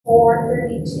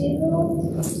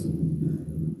4:32.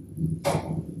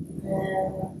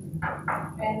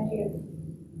 And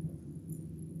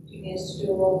you guys to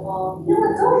do a roll call? You know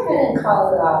what, go ahead and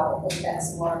call it off. I think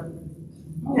that's more.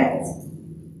 Okay.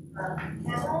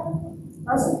 Alan?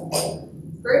 Present.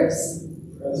 Bruce?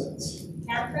 Present.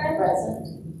 Catherine? Present.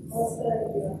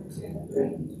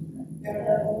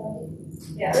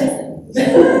 Yeah. Present.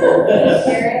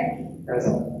 Eric?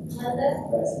 Present. Linda?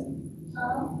 Present.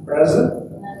 Tom? Present.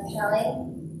 And then Kelly?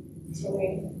 So we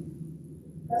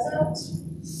present.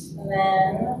 And then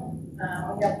we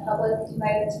have public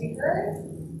invited to be heard.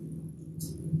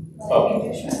 Oh,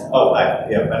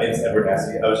 yeah, my name's Edward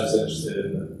Massey. I was just interested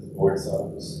in the board, so I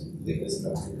was leaving this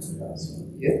note here for you. So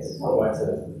Yes. I wanted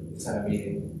to attend a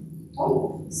meeting,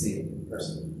 see in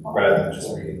person, rather than just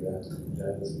reading the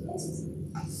agendas.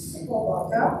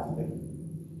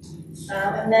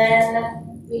 And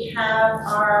then we have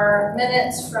our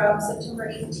minutes from September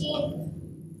 18th.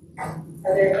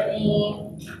 Are there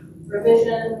any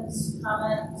revisions,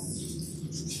 comments?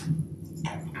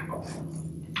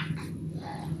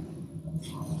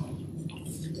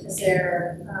 Is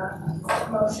there a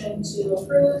motion to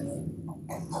approve?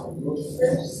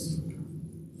 First,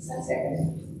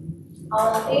 second.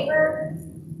 All in favor?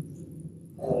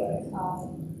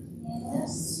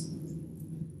 Yes.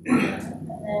 And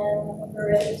then we're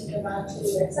ready to move on to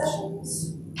work sessions.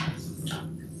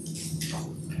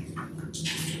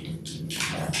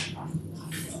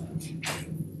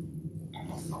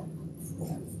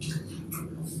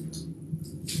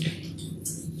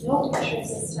 No pictures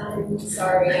this time.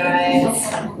 Sorry, guys.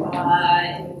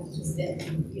 It's just been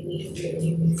really,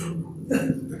 really busy.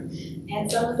 And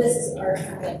some of this are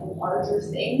kind of like larger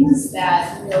things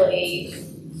that really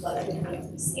let me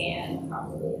scan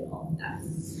properly and all of that.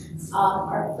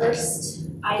 Our first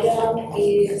item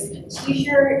is a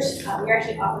t-shirt. We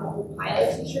actually offered a whole pile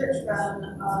of t-shirts from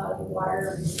the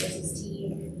Water Resources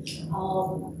team,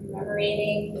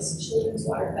 commemorating this children's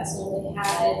water festival they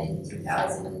had in the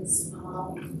 2000s.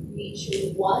 We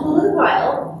issued one little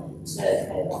pile to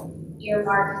kind of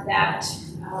earmark that to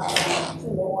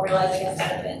memorialize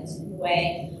that event in a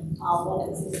way. One that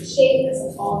was in good shape,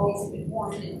 because all these have been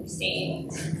worn and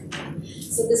stained.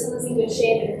 So this one was in good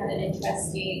shape and had an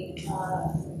interesting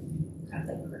kind of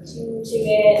like cartoon to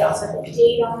it. Also had a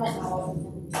date on it and all of the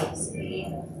tapes to be.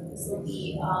 This will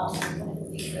be one of the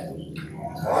things that we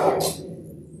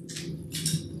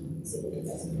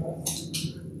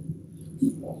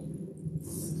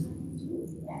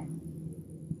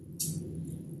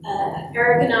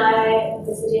Eric and I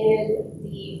visited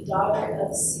the daughter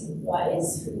of Sue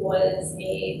Weiss, who was a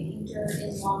painter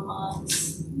in Longmont.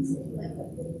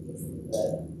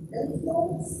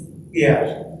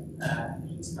 Yeah,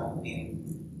 she stopped painting.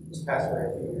 Just passed away a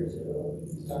few years ago.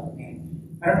 Stopped painting.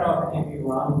 I don't know if any of you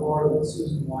were on board, but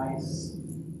Susan Weiss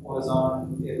was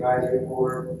on the advisory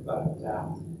board, but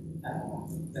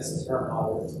this is her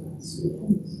mother,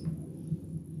 Sue.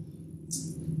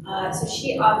 So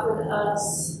she offered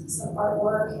us some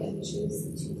artwork, and we chose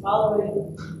the two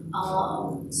following: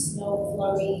 snow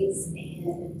flurries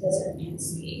and desert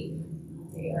landscape.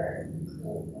 They are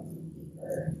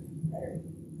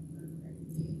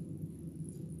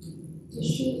Does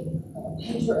she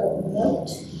paint her a note,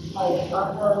 like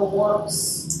on her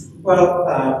works?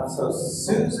 Well, so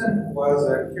Susan was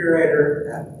a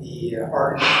curator at the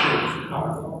Art Institute of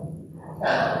Chicago.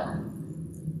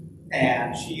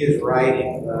 And she is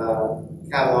writing the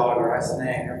catalog or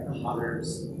SNA of her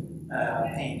mother's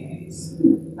paintings.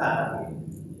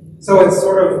 So it's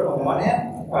sort of, on one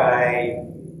hand, I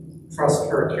trust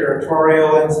her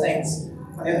curatorial instincts.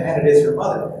 On the other hand, it is her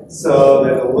mother. So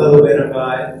there's a little bit of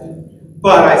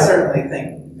but I certainly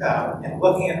think, in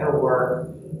looking at her work,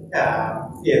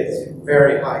 it's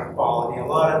very high quality. A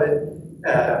lot of it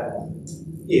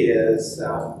is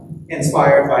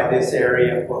inspired by this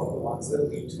area, both the ones that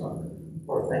we took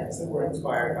were things that were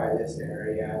inspired by this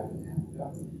area.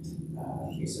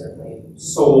 And she certainly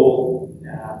sold,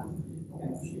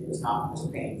 she was not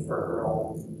just painting for her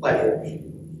own pleasure. She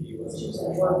was a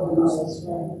work.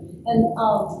 And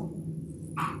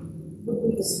would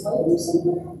we display them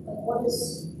somewhere? Like, what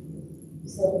is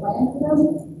the plan for them?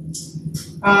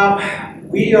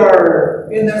 We are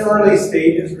in the early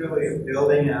stages, really, of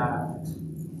building a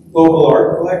local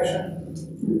art collection.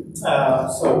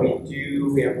 So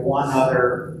we have one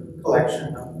other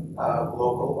collection of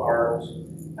local art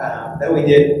that we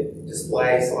did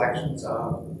display selections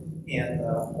of in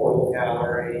the Portal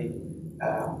Gallery.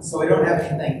 So we don't have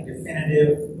anything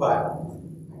definitive, but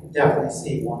I can definitely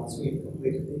see once we've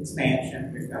completed the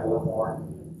expansion, we've got a little more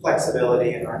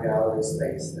flexibility in our gallery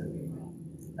space that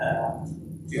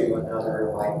we do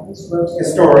another like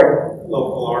historic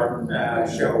local art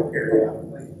show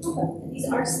periodically. And these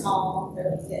are small,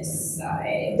 they're like this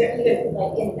size. They're even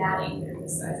like in matting, they're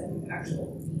this size, and the actual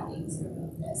paintings are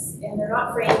about this. And they're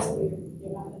not framed, so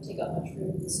they're not going to take up much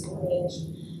room in storage.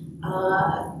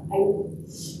 I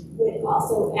would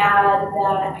also add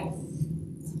that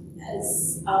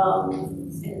as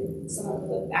in some of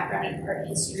the background in art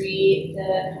history,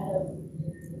 the kind of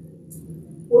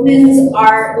women's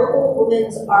art, local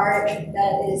women's art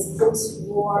that is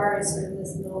post-war is sort of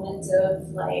this moment of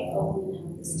like, oh, women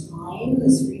have this time,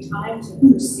 this free time to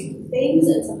pursue things,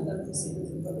 and some of them pursue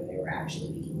things whether they were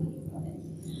actually making money from it.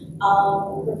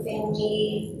 Her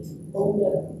family owned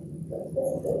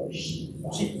a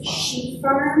sheep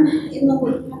farm in the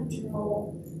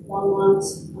Longmont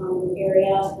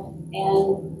area, and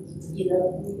you know,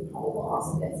 we probably will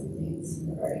also get some things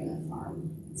regarding that farm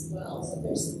as well. So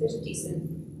there's a decent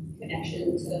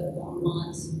connection to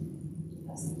Longmont.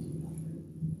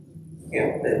 Yeah,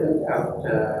 they live out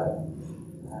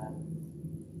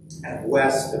kind of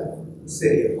west of the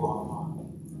city of Longmont,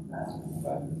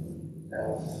 but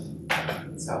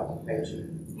south of Page.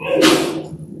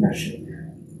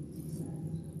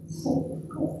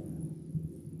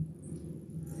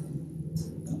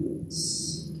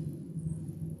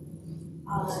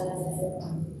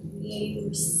 We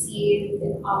received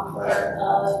an offer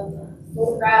of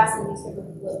photographs and newspaper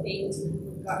clippings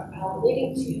relating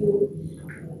to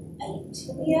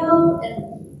Attilio and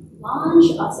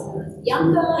Lange, also known as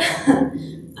Bianca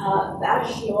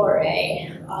Baggiore.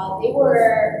 They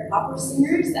were opera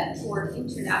singers that toured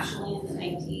internationally in the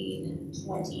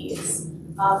 1920s.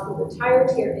 Who retired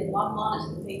here in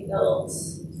Longmont. They built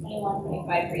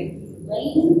 2125 Greenview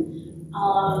Lane.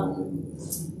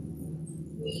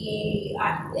 I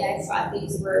thought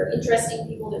these were interesting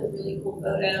people that were really cool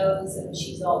photos, and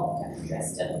she's all kind of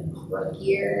dressed in opera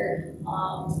gear.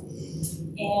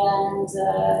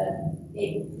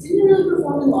 They didn't really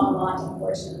perform in Longmont,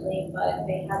 unfortunately, but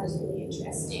they had this really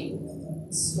interesting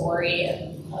story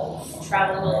of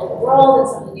traveling all over the world, and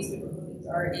some of the newspaper clippings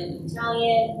are in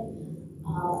Italian.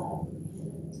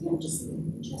 Yeah, just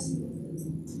interesting things.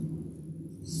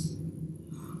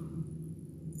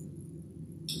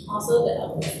 Also, the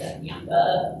outfits that Bianca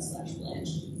 /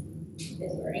 Blanche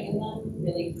is wearing in them,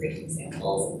 really great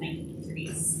examples of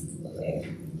 1930s clothing.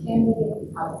 Can we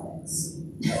get outfits?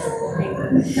 I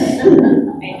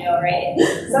know, right?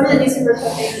 Some of the newspaper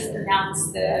clippings announced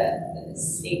the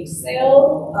estate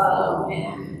sale,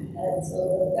 and it's a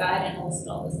little guide and listed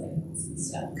all this like awesome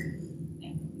stuff.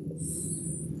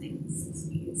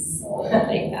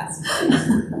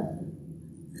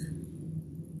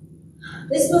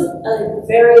 This was a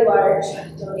very large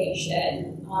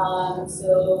donation.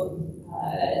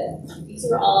 These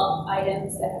are all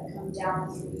items that have come down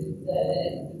through the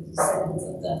descendants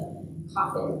of the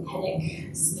Coffin,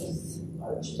 Pennick, Smith,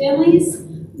 Large families.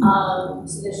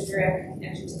 So there's a direct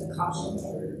connection to the Coffin,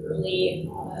 that were early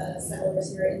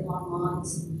settlers here in Longmont.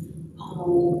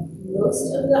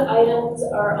 Most of the items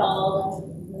are all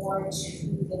more to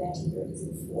the 1930s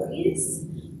and 40s.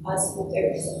 So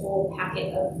there's a whole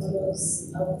packet of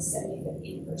photos of the 75th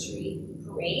anniversary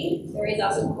parade. There is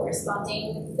also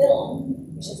corresponding film,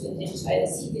 which has been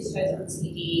digitized on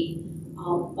CD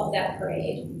of that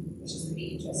parade, which is pretty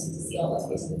interesting to see all those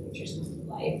basically pictures come to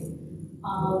life.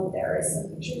 There are some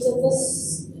pictures of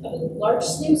a large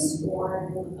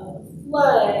snowstorm, of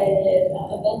flood,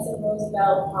 events in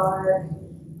Roosevelt Park,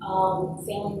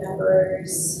 family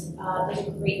members. There's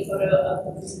a great photo of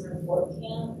the prisoner of war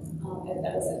camp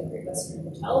that was at the Great Western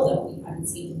Hotel that we hadn't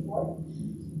seen before.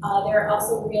 There are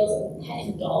also reels of the Pet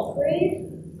and Doll Parade.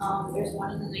 There's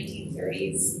one in the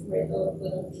 1930s where the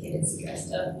little kid is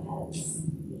dressed up as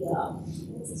the,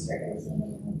 what's the striker's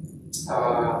name?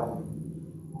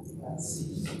 Let's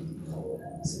see.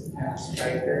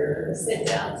 Striker. The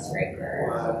sit-down striker.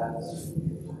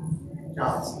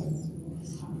 Johnson.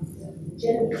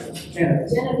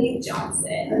 Genevieve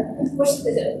Johnson. Of course,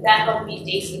 that helped me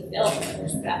date the film. Of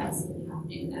course, that must have been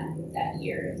happening that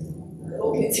year.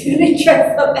 Little kids who didn't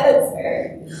dress up as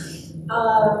her.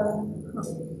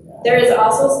 There is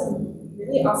also some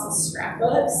really awesome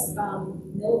scrapbooks.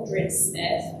 Mildred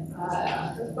Smith,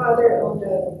 her father owned a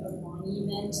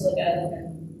monument, like a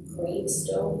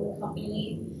gravestone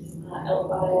company out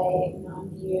by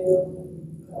Mountain View.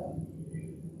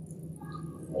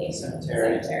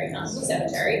 Cemetery.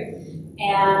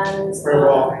 And where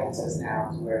Walgreens is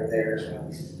now, where their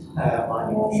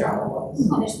monument shop was.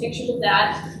 And there's pictures of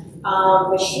that.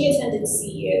 But she attended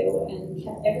CU and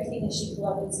kept everything that she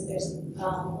collected. So there's a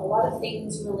lot of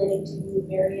things related to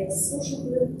various social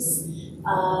groups,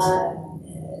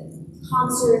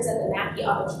 concerts at the Mackey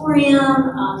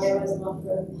Auditorium. There was one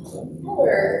from Helen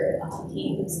Keller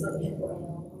came and spoke at Royal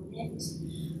Longmont.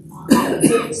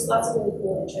 So just lots of really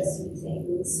cool, interesting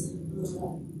things.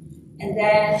 And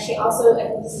then she also, I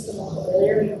think this is the one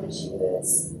earlier, when she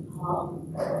was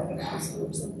in high school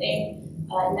or something.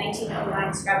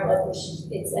 1909 scrapbook, which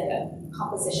it's like a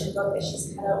composition book that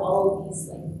she's kind of all of these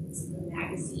like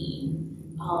magazine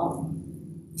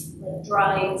like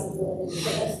drawings of women,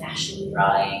 like fashion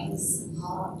drawings.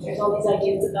 There's all these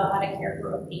ideas about how to care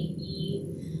for a baby,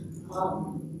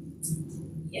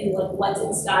 and like what's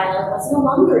in style, what's no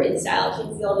longer in style. She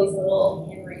can see all these little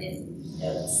handwritten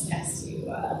notes next to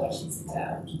what she's put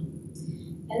out.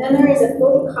 And then there is a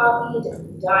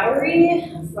photocopied diary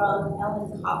from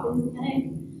Ellen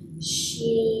Coffin-Pennick.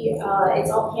 She,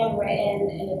 it's all handwritten,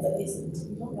 and it's like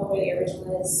we don't know where the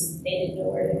original is. They didn't know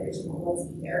where the original was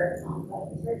either.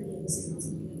 But with her name, this is not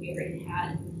something that we already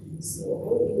had. So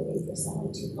I would be looking for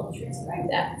someone to help transcribe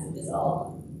that, because it is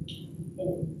all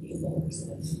in beautiful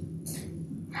cursive.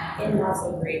 And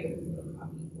also great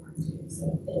photocopy form too.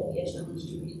 So it'll be a challenge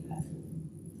to read that.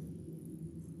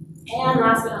 And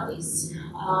last but not least,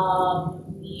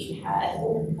 we had a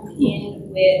woman come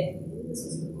in with, this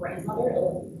was her grandmother,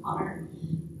 Elizabeth Connor,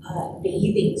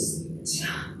 bathing suit. It's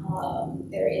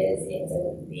a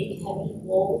big, heavy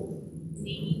wool,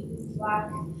 navy black,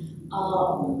 kind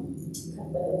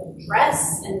of a dress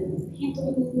and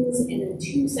pantaloons, and then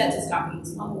 2 sets of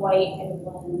stockings, one white and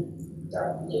one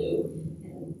dark blue.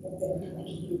 And they're kind of like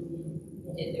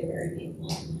hand-knitted, they're very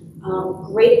beautiful.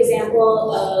 Great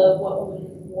example of what women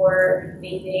wore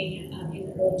bathing in the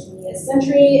early 20th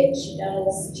century. She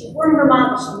was born in Vermont,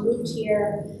 but she moved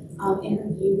here in her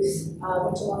youth,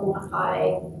 went to Longmont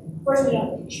High. Of course, we don't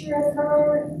have a picture of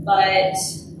her, but,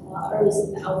 or at least in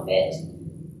the outfit,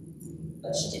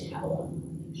 but she did have a lot of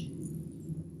picture.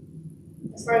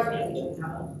 As far as we know, we don't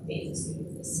have a bathing suit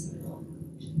of this style.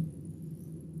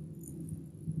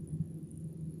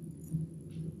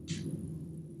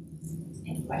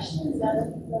 Any questions about the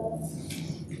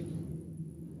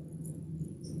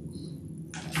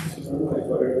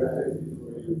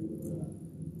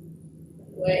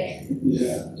way?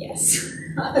 Yeah. Yes.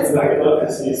 I'd love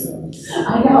to see some. I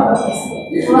know.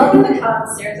 Welcome to come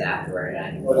upstairs afterward, and I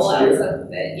can pull out here? some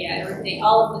of it. Yeah, everything.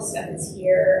 All of this stuff is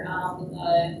here in my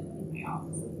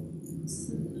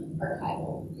office,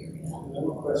 archival area. I have a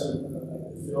question about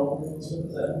the film. What is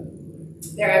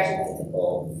that? They're actually physical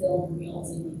film reels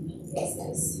in the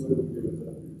places. What do we do with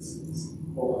them? It's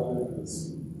hold on, it's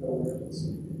film reels.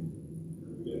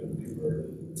 We get them converted.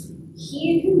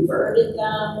 He converted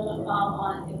them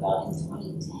about in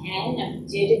 2010, and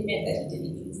did admit that he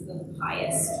didn't use the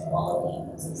highest quality,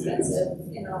 most expensive,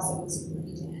 and also was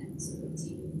 2010.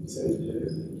 So he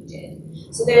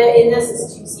did. So there, in this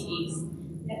is 2 CDs.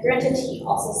 Now, granted, he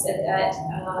also said that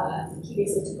he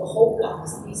basically took a whole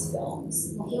box of these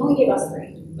films. Well, he only gave us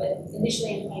 3, but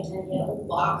initially in 2010, he had a whole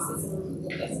box that someone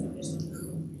looked at some just.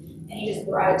 And he just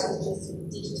brought it to this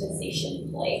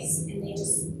digitization place, and they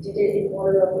just did it in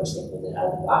order of which they pulled it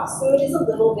out of the box. So it is a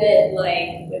little bit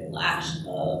like Whiplash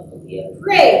of a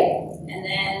parade, and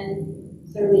then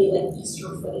clearly like Easter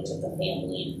footage of the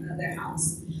family in front of their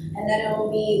house. And then it will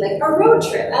be like a road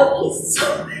trip out east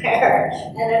somewhere,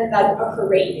 and then like a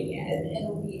parade again, and it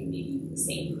will be maybe the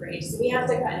same parade. So we have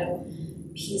to kind of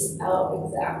piece out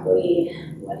exactly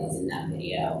what is in that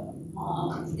video.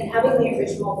 And having the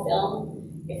original film,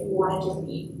 if we wanted to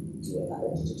do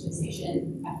another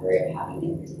digitization effort, having the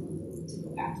original to go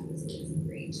back to this is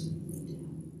great.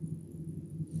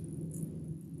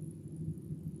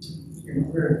 Do you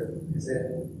remember, is it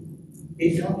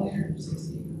 8 millimeter or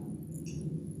 16?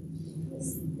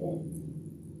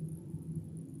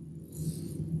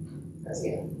 That's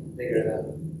bigger than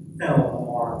film,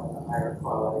 more higher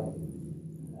quality.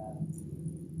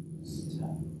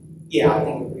 Yeah, I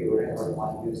think if we were ever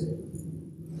want to use it,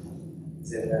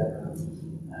 is it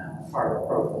part of the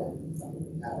program?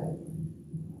 Have it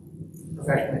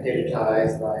professionally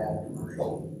digitized by a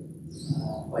commercial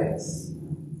place.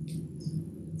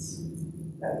 It's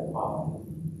better quality.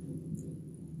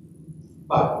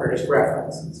 But for just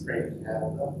reference, it's great to have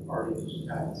already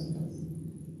digitized.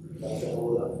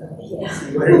 Yeah.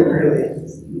 See what it really is.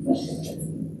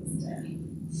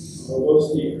 Well, those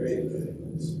deep rated.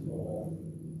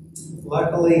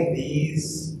 Luckily,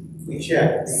 these we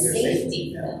checked. These are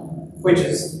Safety film, which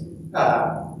is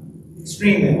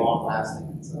extremely long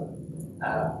lasting. So,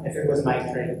 if it was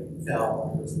nitrate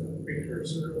film, it was the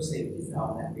precursor of safety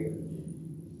film, then we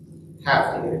would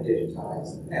have to get it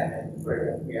digitized. And then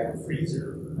we have a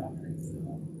freezer for nitrate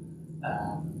film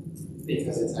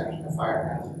because it's actually a fire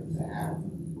hazard to have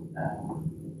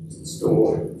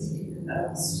store.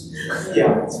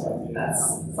 Yeah,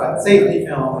 but safety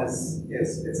film is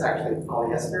it's actually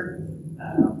polyester,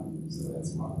 so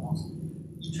that's one of the most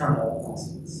eternal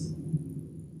plastics.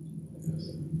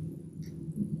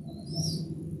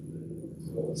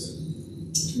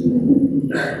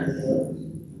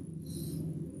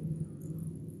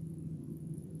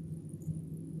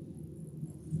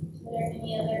 Are there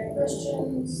any other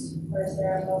questions, or is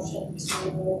there a motion to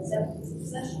accept these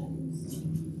possessions?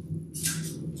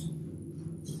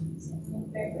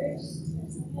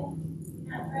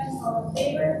 Catherine, all in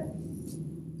favor?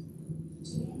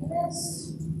 Unanimous.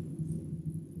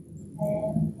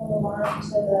 And we'll move on to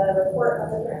the report of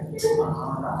the director.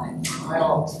 All right,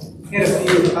 I'll hit a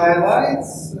few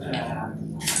highlights.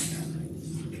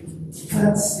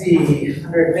 Let's see,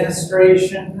 under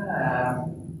administration,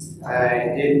 I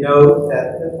did note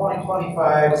that the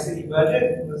 2025 city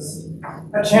budget was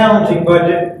a challenging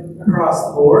budget across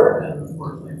the board, and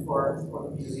unfortunately for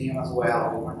the museum as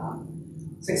well. We were not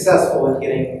successful in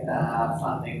getting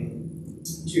funding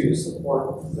to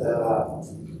support the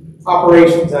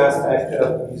operations aspect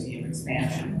of the museum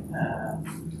expansion.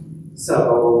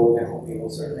 So we will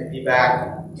certainly be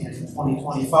back in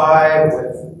 2025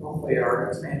 with hopefully our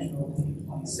expansion will be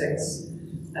 2026.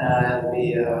 It'll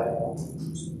be a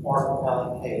more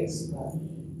compelling case.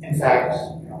 In fact,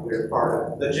 we're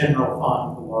part of the general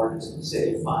fund, the largest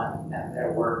city fund, and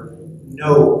there were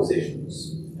no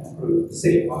positions approved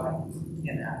citywide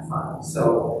in that fund.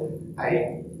 So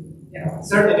it's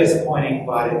certainly disappointing,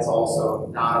 but it's also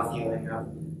not a feeling of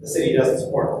the city doesn't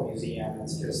support the museum.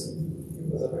 It's just,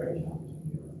 it was a very challenging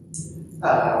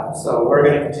year. So we're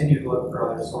going to continue to look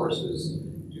for other sources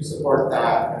to support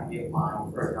that. We're going to be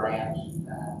applying for a grant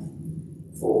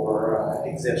for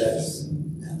exhibits,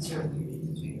 and certainly be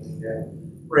continuing to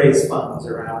raise funds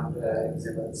around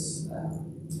exhibits,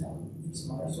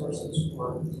 some other sources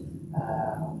for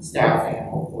staffing, and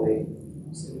hopefully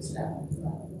city staffing for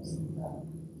that.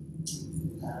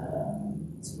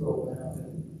 Let's go down to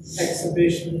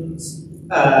exhibitions.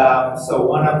 So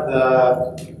one of the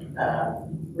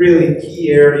really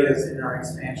key areas in our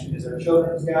expansion is our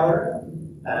children's gallery.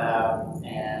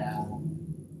 And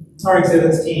our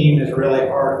exhibits team is really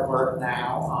hard at work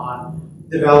now on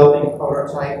developing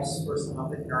prototypes for some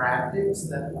of the interactives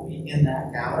that will be in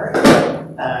that gallery.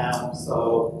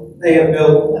 So they have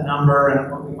built a number,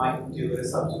 and what we might do at a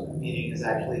subsequent meeting is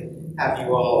actually have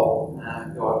you all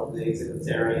go up to the exhibits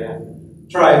area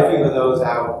and try a few of those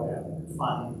out.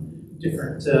 Fun,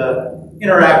 different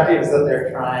interactives that they're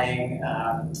trying,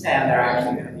 and they're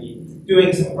actually going to be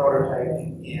doing some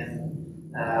prototyping in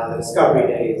the Discovery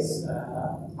Days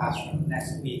classroom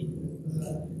next week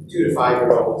with 2 to 5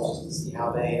 year olds, just to see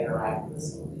how they interact with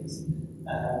some of these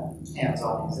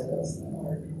hands-on exhibits that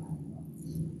we're trying.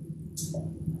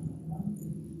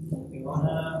 You want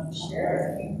to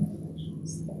Sure. If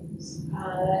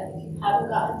you haven't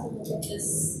gotten to look at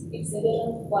this exhibit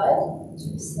on flood,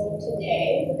 do so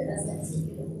today, because next week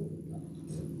it will be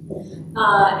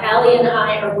gone. Allie and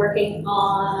I are working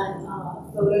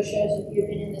on photo shows. If you've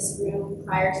been in this room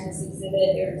prior to this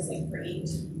exhibit, there's framed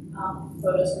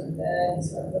photos from the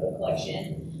historic photo collection.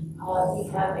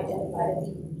 We have identified a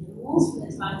few animals from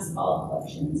the Times Ball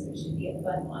collection, so it should be a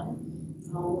fun one.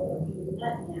 We're working on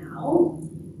that now.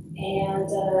 And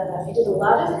I did a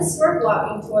lot of historic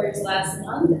walking tours last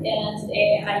month, and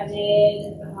today I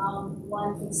did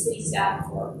one for the city staff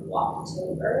for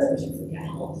Walktober, which is a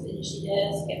health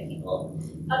initiative to get people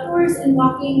outdoors and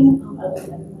walking. I'll do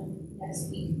another one next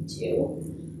week too.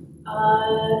 I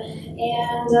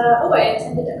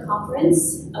attended a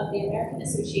conference of the American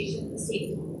Association of the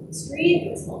State of History.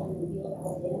 It was held in Mobile,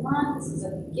 Alabama. This is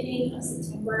at the beginning of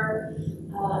September.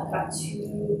 Got to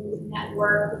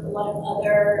network with a lot of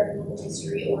other local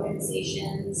history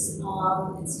organizations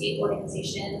and state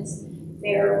organizations.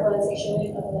 There was a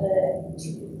showing of the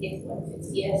 250th,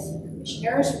 150th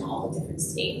commissioners from all the different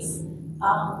states.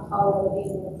 Colorado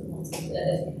being one of the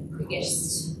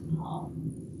biggest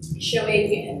showing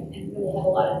and really have a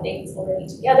lot of things already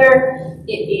together.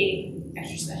 It being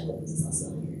extra special because it's also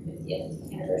the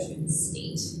 150th anniversary of the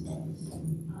state.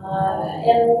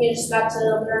 And we just got to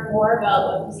learn more about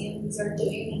what museums are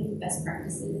doing and best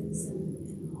practices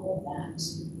and all of that.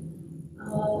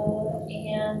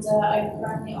 I'm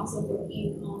currently also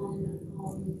working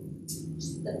on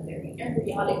the very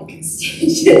embryonic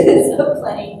stages of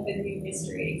planning the new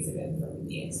history exhibit for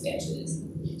the expansion is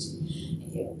complete.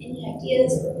 If you have any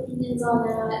ideas or opinions on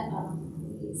that,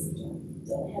 please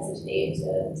don't hesitate to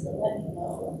let me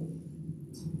know.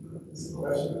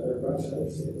 Question, are there a bunch of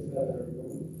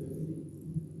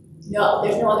No,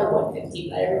 there's no other 150,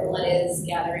 but everyone is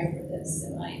gathering for this,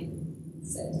 and I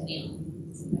centennial.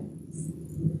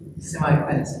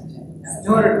 Semi-quincentennial.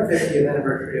 250th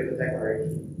anniversary of the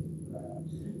Declaration of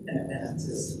Independence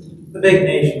is the big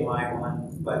nationwide one.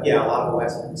 But yeah, a lot of the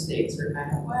western states are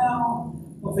kind of, well,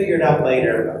 we'll figure it out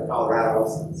later. But Colorado,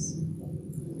 since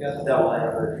we got the double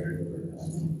anniversary.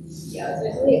 Yeah, it's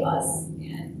basically us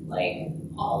and like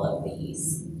all of the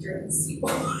eastern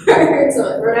seaboard.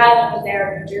 So Rhode Island was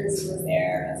there, New Jersey was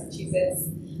there, Massachusetts.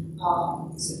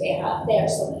 So they have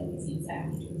so many museums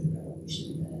after the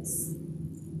Revolution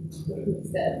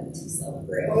that them to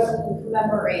celebrate or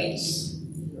commemorate.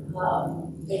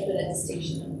 They've been at the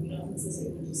station of,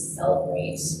 necessarily just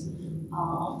celebrate in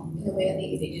the way that they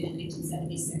did in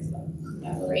 1976, but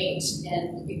commemorate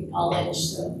and acknowledge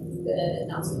the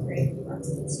not so great parts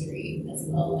of history as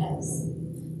well as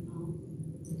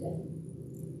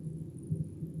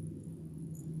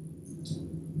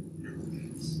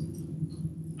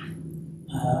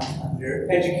Under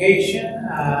education,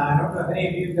 I don't know if any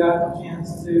of you got a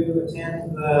chance to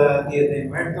attend the Dia de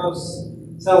Muertos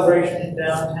celebration in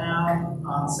downtown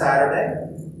on Saturday,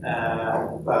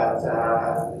 but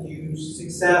huge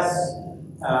success.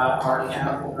 Our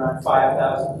count around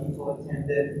 5,000 people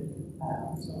attended,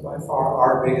 so by far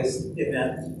our biggest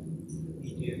event we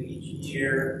do each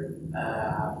year,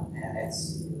 and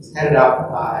it's headed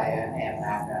up by Ann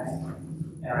Mackay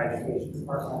in our education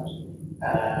department.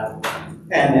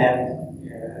 And then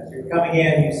as you're coming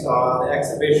in, you saw the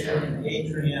exhibition in the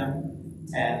atrium,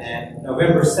 and then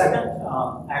November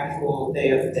 2nd, actual Day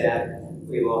of the Dead,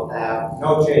 we will have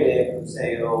Noche de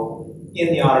Museo in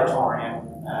the auditorium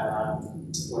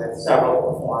with several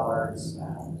performers.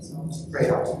 So it's a great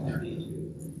opportunity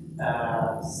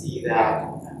to see that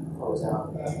and close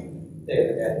out the Day of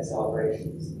the Dead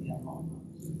celebrations in Longmont.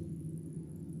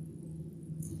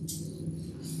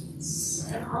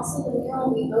 and also the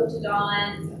mural we voted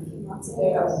on a few months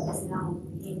ago is now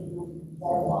hanging on the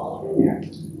wall over there.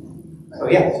 So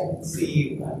yes,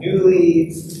 see a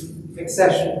newly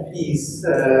accession piece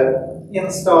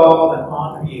installed and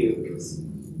on view.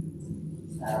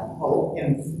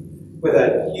 With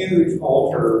a huge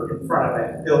altar in front of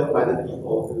it, built by the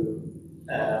people who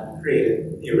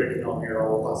created the original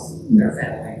mural, plus their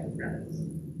family and friends.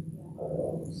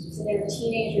 So they were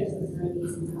teenagers in the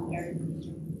 90s and now they're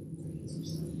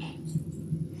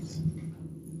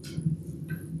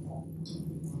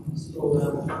Scroll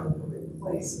down to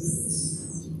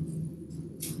places.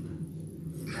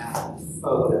 Now,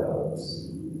 photos.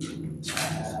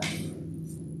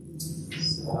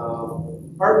 So,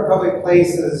 Art and Public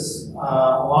Places,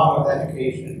 along with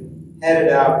education,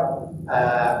 headed up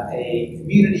a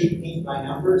community paint by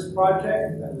numbers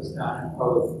project that was done in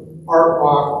both Art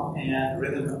Walk and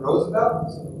Rhythm at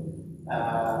Roosevelt.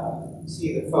 So,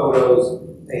 see the photos.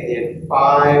 They did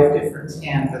 5 different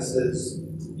canvases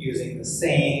using the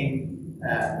same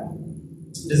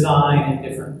design in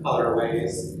different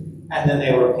colorways, and then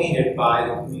they were painted by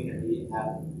the community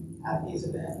at these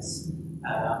events.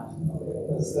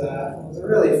 It was a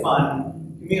really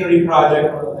fun community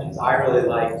project. One of the things I really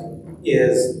liked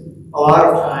is a lot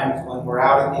of times when we're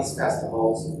out at these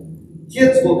festivals,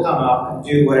 kids will come up and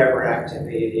do whatever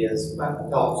activity it is, but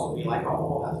adults will be like,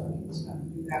 oh, that's what kids have to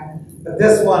do that. But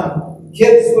this one,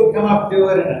 kids would come up and do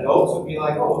it, and adults would be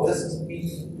like, oh, this is a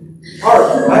piece of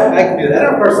art. I can do that.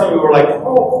 And of course, some people were like,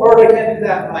 oh, art, I can't do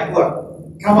that. I'm like,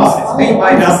 look, come on, it's paint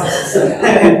by numbers.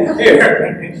 Here.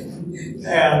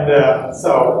 And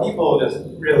so people just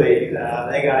really,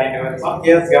 they got into it. Some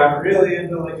kids got really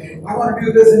into like, I want to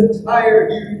do this entire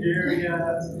huge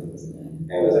area.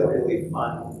 It was a really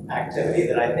fun activity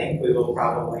that I think we will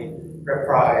probably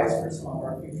reprise for some of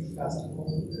our future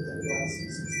festivals.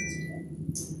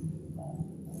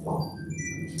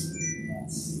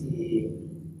 Let's see.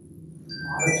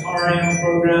 Auditorium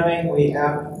programming. We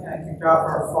have kicked off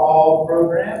our fall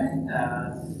programming.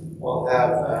 We'll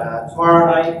have tomorrow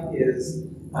night is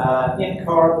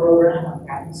in-car program on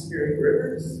atmospheric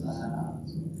rivers.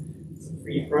 It's a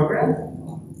free program.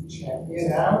 Check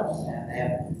it out. And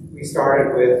then we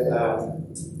started with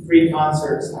free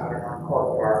concerts out in our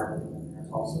courtyard.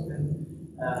 There's also been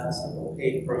several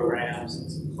paid programs and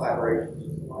some collaborations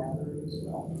with the library as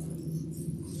well.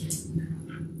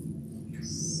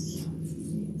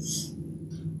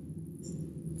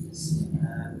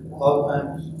 Development,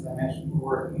 as I mentioned, we're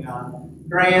working on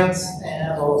grants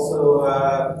and also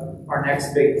our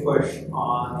next big push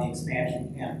on the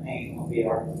expansion campaign will be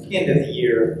our end of the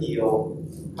year appeal.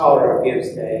 Colorado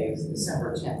Gives Day is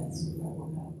December 10th, so that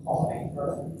will culminate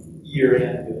our year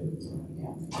end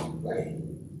campaign.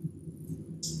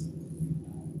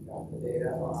 Got the data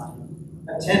on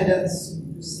attendance.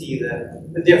 You see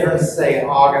the difference, say in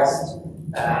August.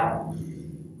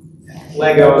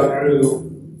 Lego drew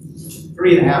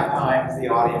 3.5 times the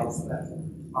audience that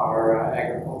our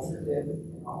agriculture did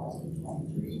in August of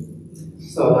 23.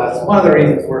 So that's one of the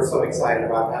reasons we're so excited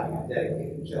about having a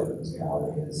dedicated children's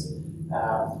gallery is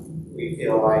we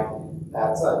feel like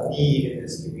that's a need in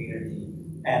this community.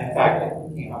 And in fact, it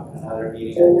came up in another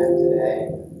meeting I had today.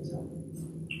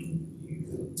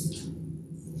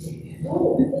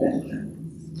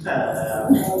 So,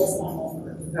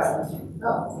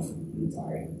 Oh,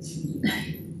 sorry.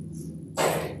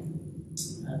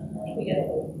 We get it.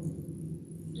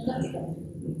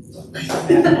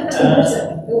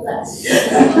 Go fast.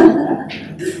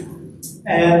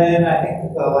 And then I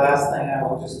think the last thing I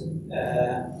will just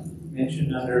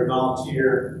mention under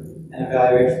volunteer and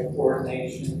evaluation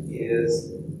coordination is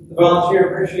the volunteer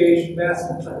appreciation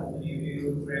basket. Many of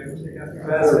you were able to pick up your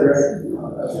basket.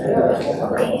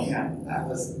 Yeah,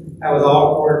 that was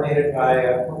all coordinated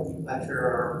by Courtney Fletcher,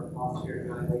 our volunteer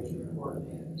evaluation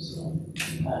coordinator. So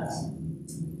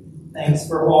thanks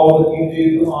for all that you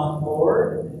do on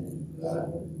board.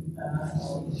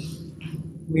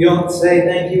 We don't say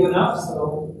thank you enough,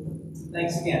 so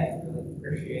thanks again. Really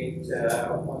appreciate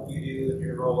what you do and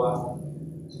your role out there.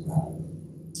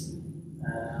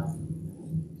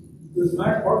 Who's my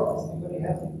report? Anybody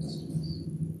have any questions?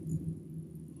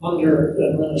 Under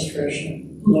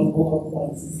administration, level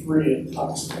 1.3, it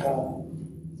talks about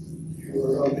you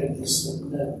were hoping to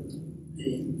submit the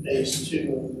phase 2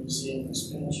 of the museum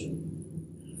expansion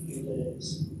in a few days.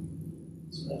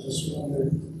 So I just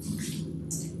wondered,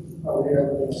 are we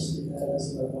ever going to see that as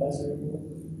an advisory board?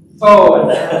 Oh,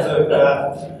 in terms of,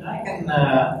 I can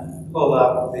pull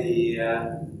up the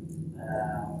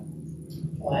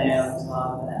plans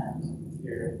on that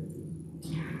here.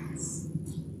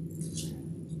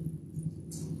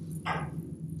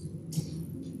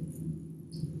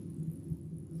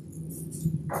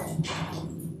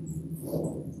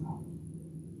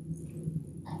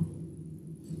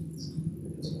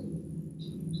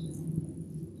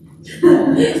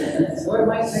 So it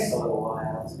might take a little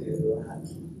while to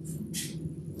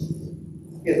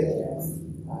get there.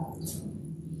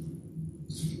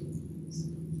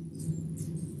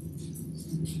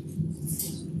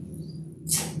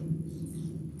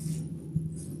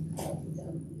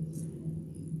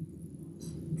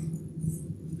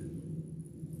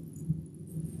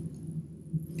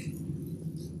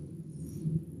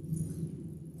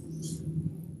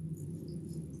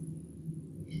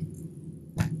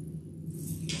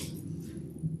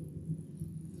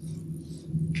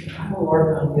 We'll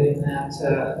work on getting that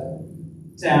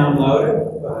downloaded,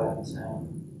 but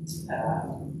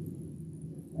I'll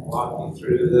walk you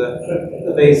through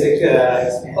the basic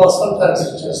expansion. Well, sometimes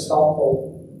it's just helpful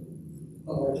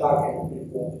when we're talking to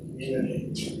people in the community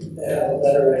to have a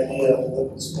better idea of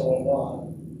what's going on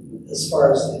as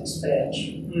far as the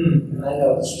expansion. And I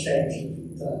know it's changed a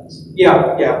few times.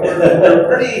 Yeah, we're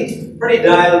pretty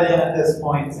dialed in at this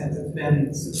point since it's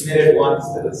been submitted once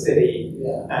to the city.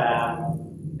 Yeah.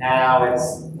 Now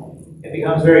it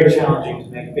becomes very challenging to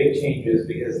make big changes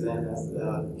because then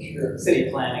the city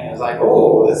planning is like,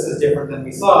 oh, this is different than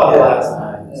we saw last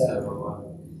time. Yeah. So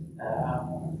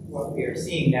what we are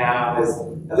seeing now is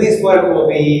at least what it will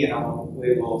be.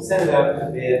 We will send it out to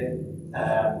bid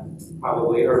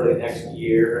probably early next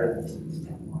year, and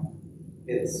when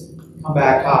it's come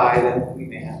back high, then we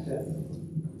may have to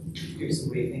do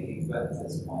some rethinking. But at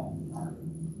this point, our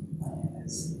plan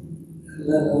is. And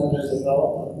then under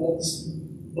development,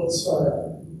 what's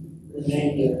our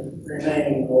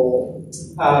remaining goal?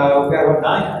 We've got about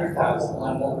 900,000.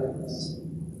 900,000.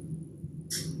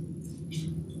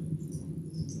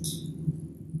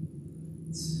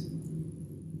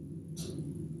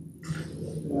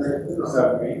 We don't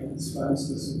have maintenance funds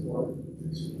to support the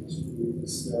expansion. We can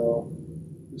still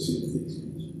receive the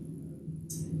expansion.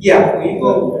 Yeah, we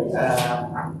will.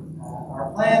 Our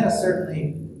plan is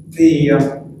certainly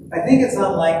I think it's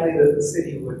unlikely that the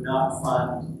city would not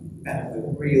fund kind of the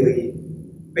really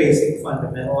basic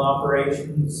fundamental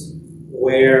operations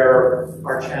where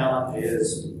our challenge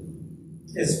is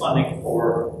funding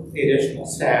for the additional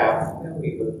staff that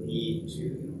we would need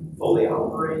to fully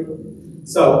operate.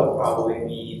 So probably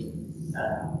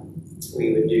we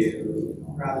would do,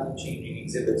 rather than changing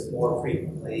exhibits more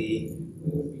frequently,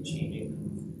 we would be changing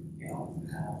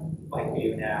them, like we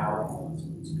do now,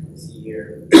 once a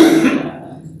year.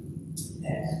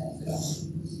 And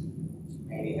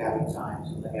maybe having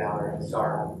times when the gallery is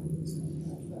dark,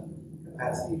 the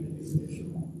capacity to do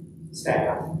additional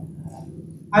staff.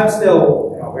 I'm still,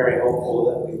 very hopeful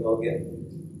that we will get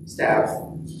staff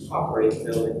operate the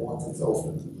building once it's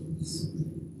open.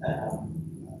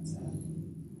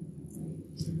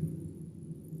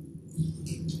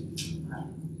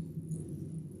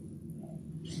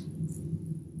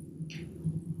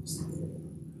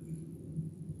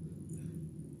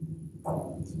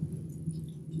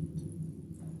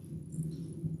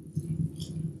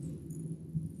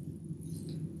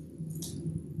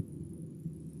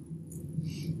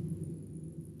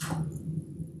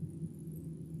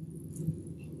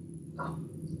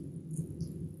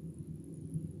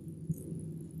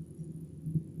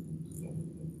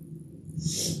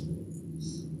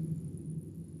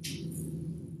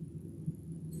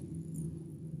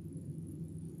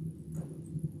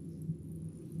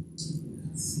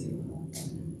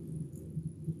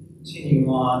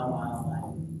 on while my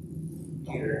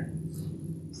computer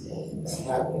is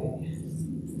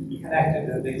connected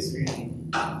to the big screen.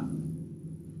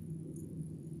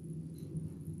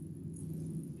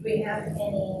 Do we have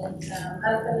any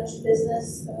unfinished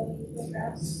business that we need to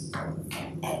address? I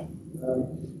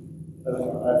don't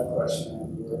know, I have a question on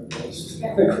the word question.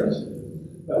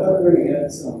 But I thought we were going to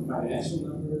get some financial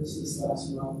numbers this last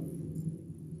month.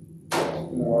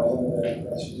 No, I think that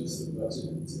that's just the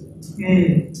budget.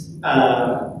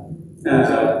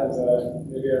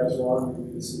 Maybe I was wrong,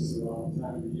 maybe this is the wrong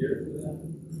time of the year for that.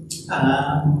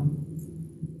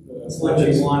 What do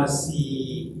you want to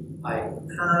see, like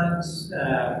current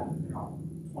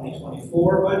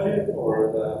 2024 budget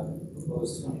or the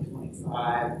proposed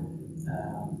 2025?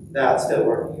 That's still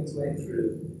working its way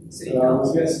through city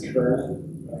council. I guess current.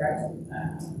 Okay.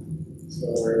 So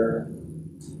we're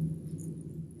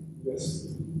this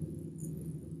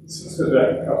goes back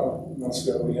a couple of months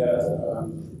ago. We had a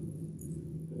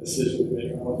decision to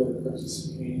make on whether to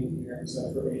purchase a cane here in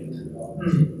Central for $800.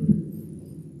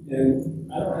 And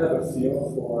I don't have a feel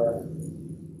for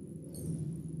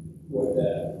what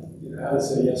that, how to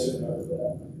say yes or no to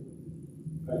that.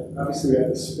 Obviously, we have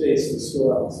the space to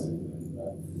store all this thing,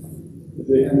 but is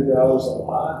 $800 a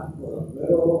lot or a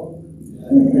little?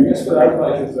 And I guess what I'd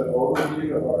like is an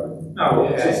overview of our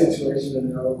situation and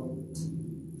know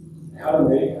how to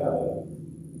make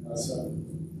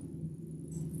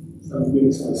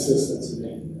giving some assistance in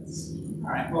making this.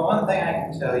 All right. Well, one thing I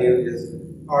can tell you is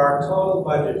our total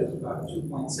budget is about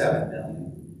 $2.7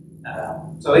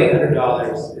 million. So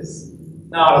 $800 is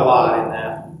not a lot in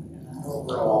that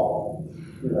overall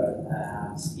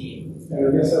scheme. And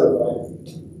I guess I would like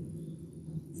to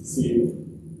see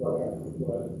what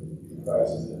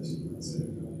comprises that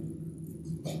 $2.7 million.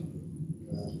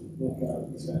 What kind of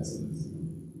expenses?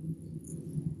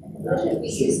 And the budget we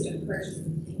used to purchase the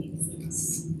things,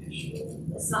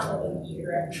 it's not really a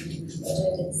direct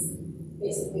budget, it's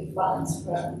basically funds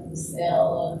from the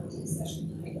sale of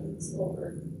concession items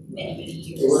over many, many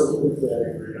years. So we're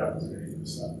very great opportunity for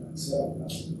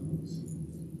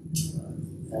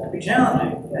 $7,000. That'd be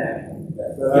challenging.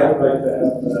 But I would like to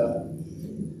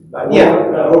have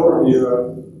an overview of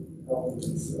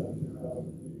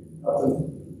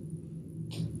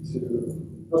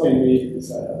helping me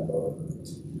decide how to go.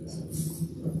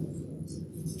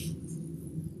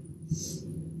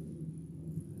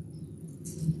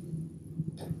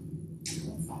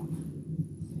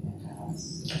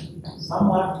 Some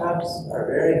laptops are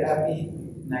very happy to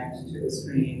connect to the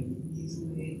screen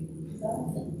easily.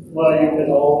 Well, you could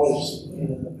always put it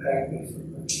in the package for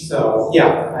purchase. So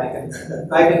yeah,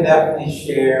 I can definitely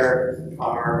share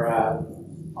our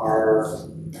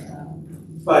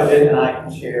budget, and I can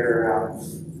share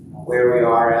where we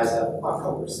are as of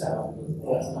October 7th.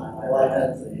 Last time I Like read.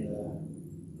 that,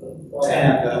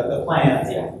 And the plans,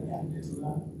 yeah.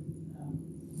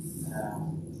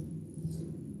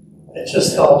 It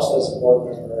just helps as a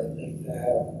board member, I think, to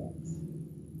have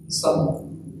some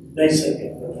basic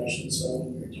information, so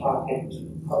when you're talking to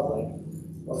the public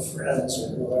or friends or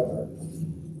whoever,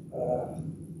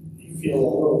 you feel a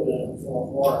little bit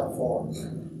more informed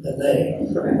than they.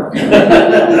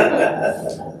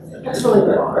 That's really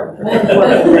good.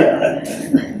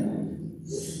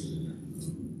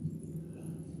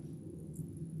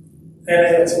 And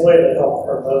it's a way to help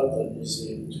promote the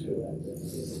museum too.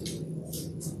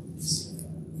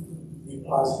 Be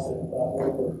positive about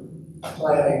what we're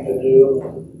planning to do,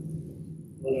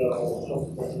 whatever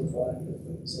hopefully provide and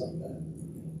things like that.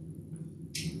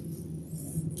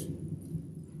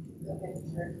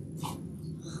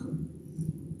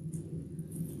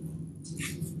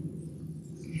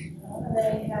 And then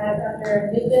we had under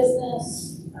new business,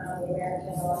 the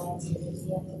American Alliance for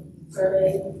Museum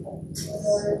Survey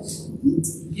Awards.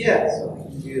 Yeah, so we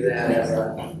can do that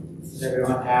does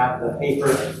everyone have the paper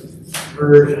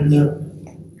version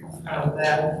of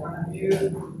that in front of you?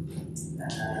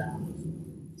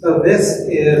 So this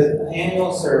is an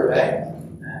annual survey.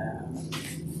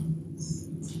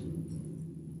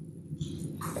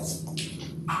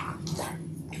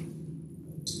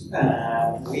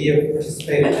 We have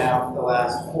participated now for the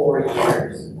last 4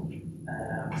 years.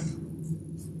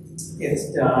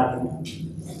 It's done,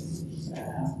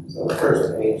 so the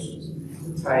first page is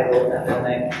the title, and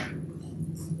then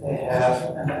they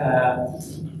have,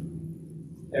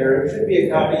 there should be a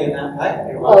copy in that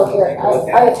packet. You're welcome to take a look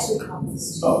at I it. have 2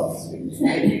 copies. Oh, sweet.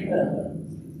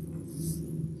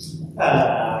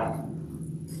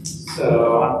 So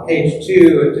on page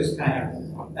 2, it just kind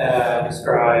of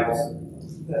describes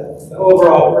the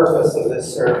overall purpose of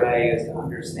this survey is to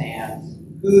understand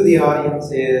who the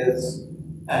audience is,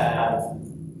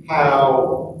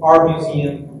 how our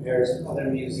museum compares to other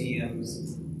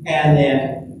museums, and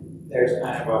then there's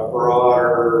kind of a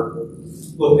broader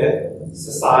look at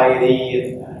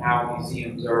society and how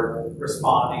museums are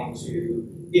responding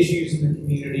to issues in the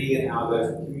community and how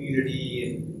the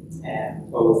community and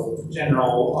both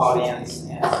general audience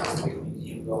and specific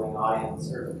museum-going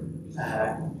audience are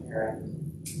comparing.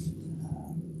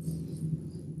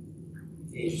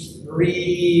 Page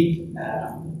 3.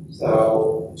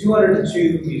 So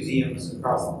 202 museums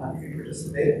across the country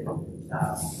participated,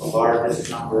 the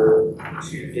largest number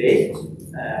to date.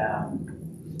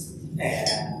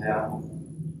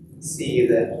 See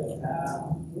that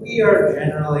we are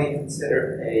generally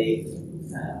considered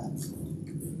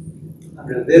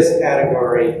under this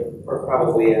category, we're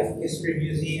probably a history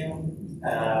museum,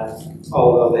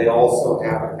 although they also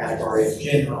have a category of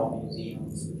general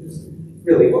museums, which is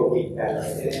really what we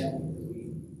categorize in.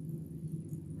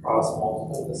 We cross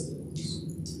multiple disciplines.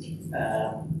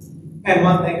 And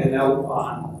one thing to note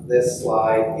on this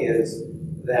slide is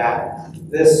that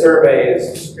this survey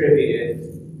is distributed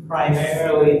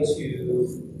primarily to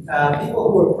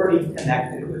people who are pretty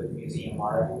connected with museum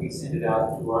art. We send it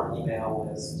out to our email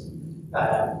list.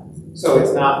 So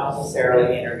it's not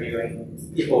necessarily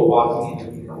interviewing people walking into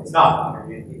the museum. It's not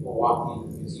interviewing people walking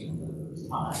into the museum for the first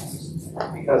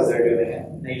time, because they're doing it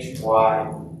nationwide.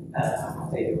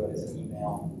 They do it as an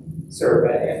email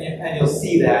survey, and you'll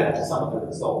see that in some of the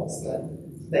results that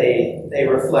they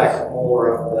reflect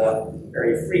more of the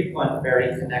very frequent,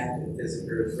 very connected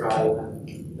visitors rather than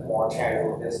the more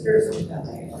casual visitors, and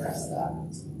they address that.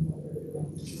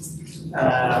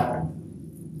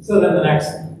 So then the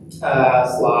next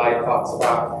slide talks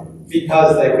about,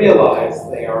 because they realize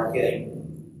they are getting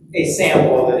a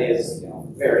sample that is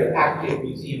very active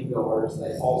museum goers,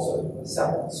 they also do a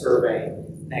separate survey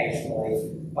nationally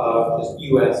of just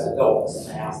U.S. adults, and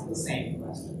they ask the same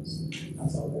questions. And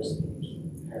so there's a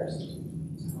comparison.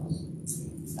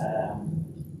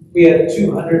 We had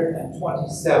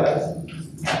 227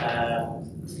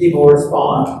 people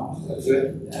respond to a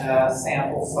good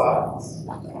sample size.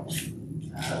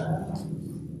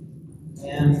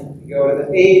 And we go to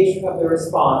the age of the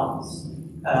respondents.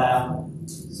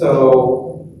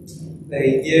 So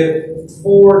they give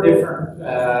 4 different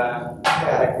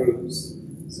data groups.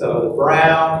 So the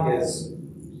brown is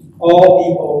all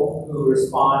people who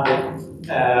responded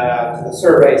to the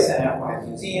survey sent out by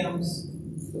museums.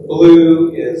 The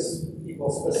blue is people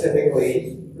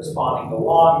specifically responding to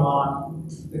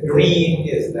Longmont. The green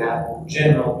is that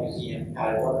general museum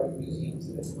category of museums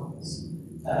that encompass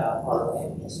art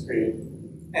and history.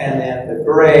 And then the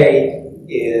gray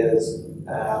is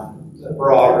the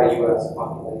broader U.S.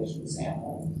 population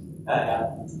sample.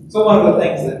 So one of the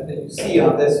things that you see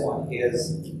on this one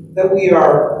is that we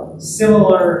are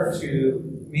similar to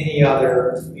many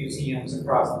other museums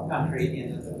across the country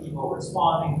in that the people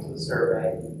responding to the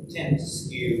survey tend to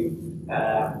skew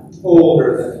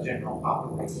older than the general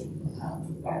population.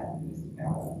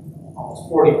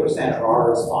 Almost 40% of our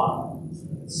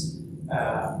respondents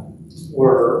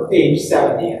were age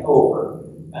 70 and over,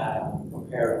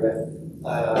 compared with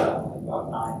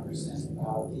about 9%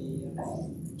 of the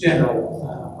general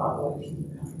population.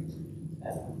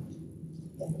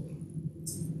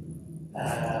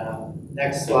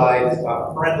 Next slide is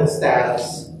about parental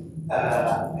status.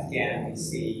 Again, we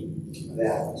see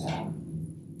that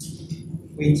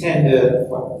we tend to,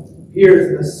 what appears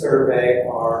in this survey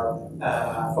are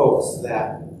folks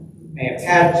that may have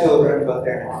had children, but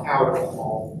they're now out of the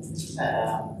home,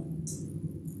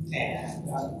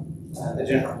 and the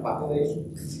general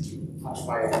population much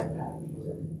higher than that.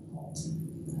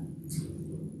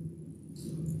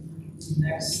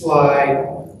 Next slide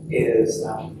is,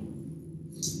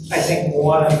 I think,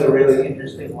 one of the really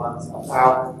interesting ones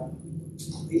about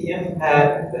the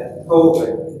impact that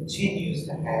COVID continues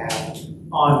to have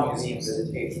on museum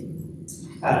visitation.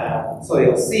 So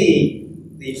you'll see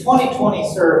the 2020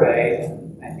 survey,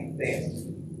 I think I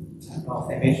don't know if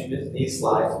they mentioned it in these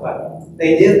slides, but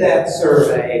they did that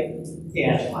survey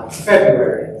in like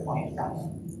February of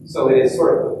 2020. So it is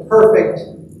sort of the perfect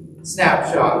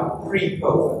snapshot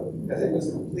pre-COVID, because it was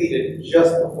completed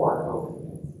just before COVID.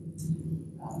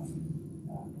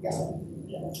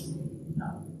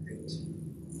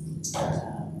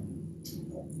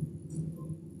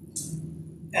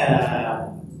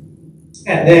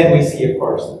 And then we see, of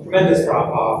course, the tremendous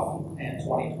drop-off in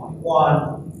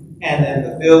 2021, and then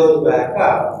the build back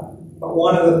up. But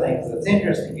one of the things that's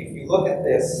interesting, if you look at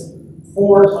this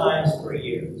 4 times per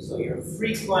year, so your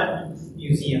frequent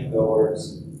museum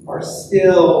goers are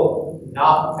still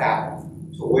not back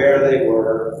to where they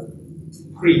were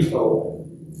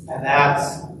pre-COVID. And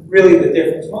that's really the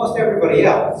difference. Most everybody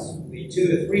else, the 2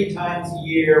 to 3 times a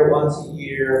year, once a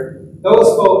year, those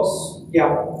folks,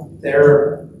 yeah,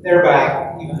 they're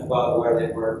back even above where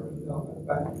they were.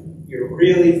 But your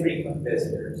really frequent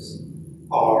visitors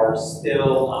are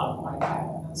still not quite back.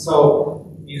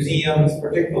 So museums,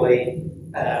 particularly,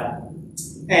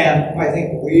 and I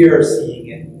think we are seeing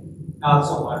it not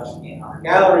so much in our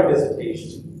gallery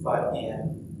visitation, but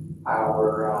in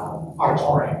our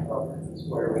auditorium programs,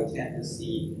 where we tend to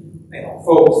see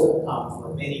folks that come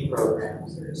for mini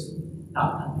programs. There's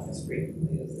not coming as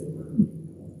frequently as they were.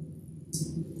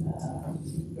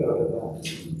 Go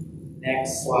to the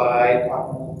next slide, talk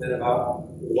a little bit about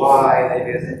why they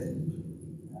visit.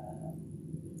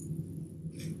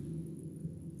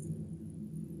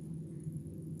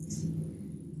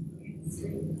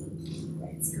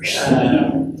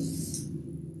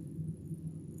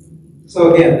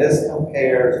 So again, this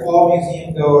compares all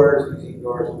museum goers in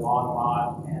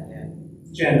Longmont, and then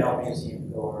general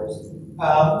museum goers.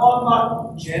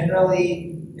 Longmont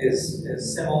generally is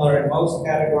similar in most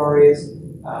categories.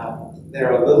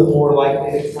 They're a little more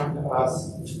likely to come to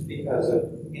us because of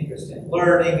interest in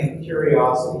learning and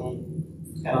curiosity,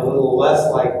 and a little less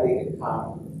likely to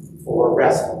come for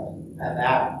respite. And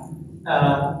that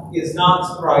is not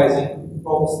surprising.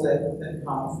 Folks that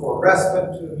come for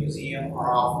respite to a museum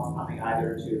are often coming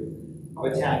either to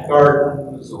botanic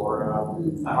gardens or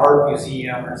an art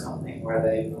museum or something where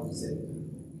they sit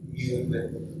and commune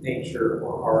with nature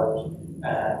or art,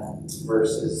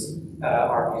 versus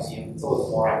art museum. It's a little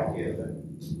more active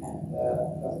and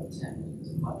doesn't tend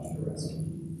as much to respite.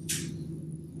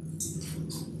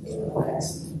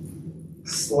 Next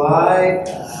slide,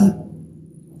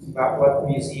 about what the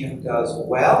museum does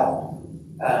well.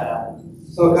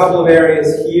 So a couple of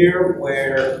areas here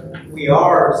where we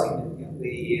are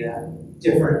significantly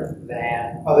different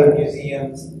than other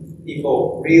museums.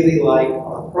 People really like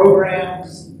our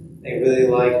programs. They really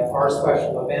like our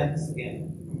special events,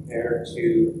 again, compared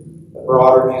to the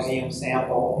broader museum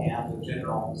sample and the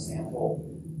general sample.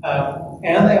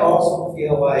 And they also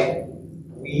feel like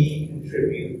we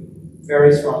contribute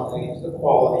very strongly to the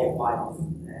quality of life.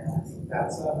 And I think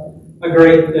that's a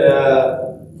great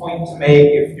point to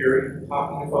make if you're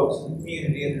talking to folks in the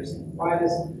community and they're saying, why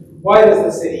does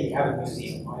the city have a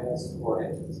museum? Why does it support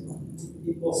it?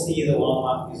 People see the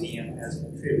Longmont Museum as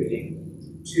contributing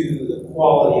to the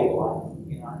quality of life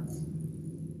in our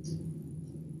community.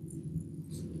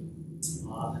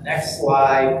 On the next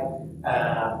slide,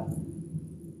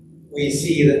 we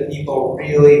see that people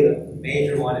really, the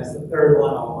major one is the third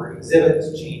one over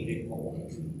exhibits changing more.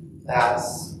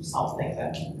 That's something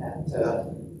that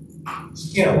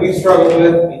we've struggled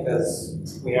with because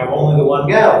we have only the one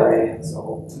gallery, and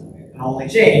so it can only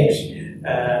change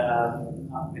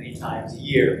not many times a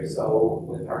year. So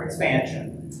with our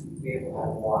expansion, we will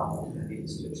have more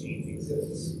opportunities to change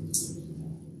exhibits.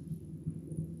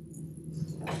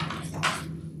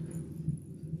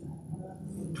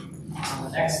 On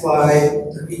the next slide,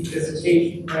 repeat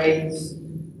visitation rates.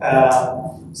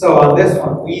 So on this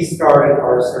one, we started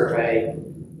our survey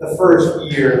the first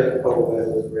year that COVID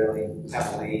was really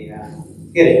heavily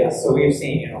hitting us. So we've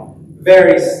seen,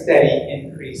 very steady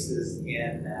increases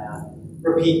in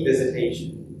repeat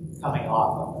visitation coming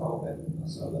off of COVID.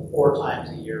 So the 4 times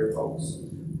a year folks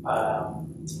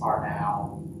are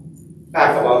now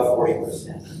back above 40%.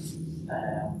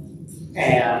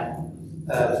 And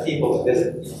the people that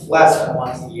visit less than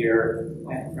once a year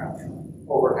went from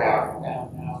over half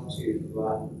down now to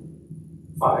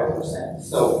 5%.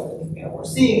 So we're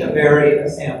seeing a very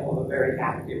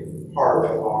active part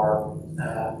of our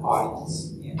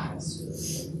audience in this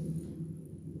survey.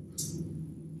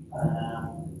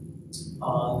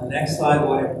 On the next slide,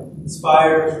 what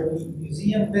inspires repeat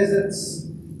museum visits?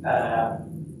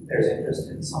 There's interest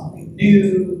in something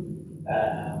new.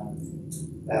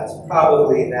 That's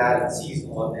probably that, and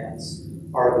seasonal events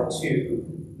are the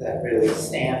 2 that really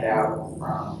stand out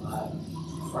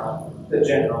from the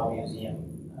general museum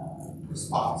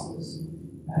responses.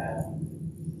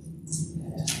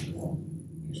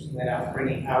 Interestingly enough,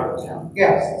 bringing out-of-town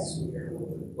guests, we are a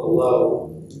little bit below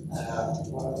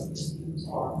what other museums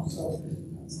are. So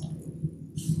that's something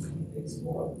to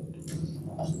explore.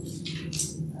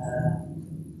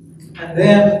 And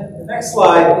then the next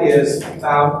slide is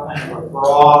about kind of a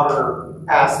broader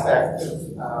aspect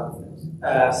of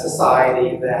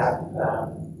society that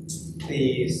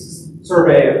the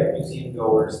survey of museum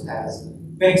goers has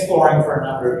been exploring for a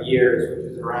number of years,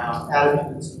 which is around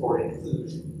attitudes toward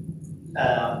inclusion.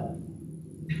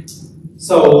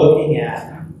 So looking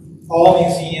at all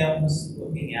museums,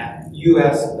 looking at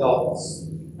U.S. adults,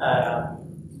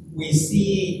 we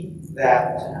see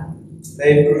that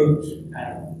they've grouped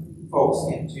folks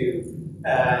into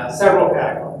several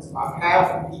categories. About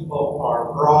half of people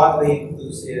are broadly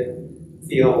inclusive,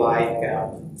 feel like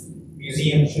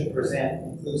museums should present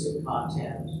inclusive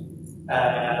content.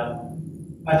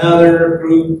 Another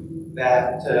group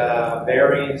that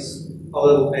varies a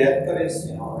little bit, but it's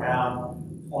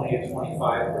around 20 to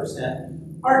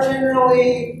 25%, are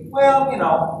generally, well,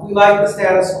 we like the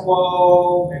status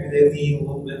quo. Maybe they lean a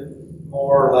little bit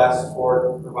more or less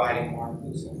toward providing more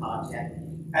inclusive content.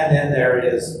 And then there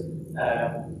is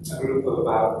a group of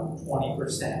about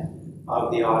 20%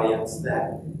 of the audience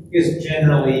that is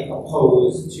generally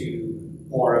opposed to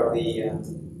more of the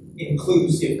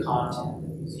inclusive content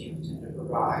that museums tend to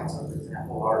provide. So, for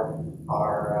example,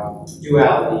 our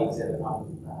duality exhibit on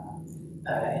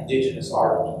indigenous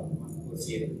art would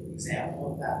be an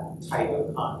example of that type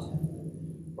of content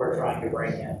we're trying to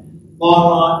bring in.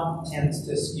 Longmont tends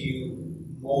to skew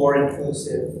more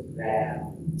inclusive than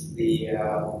the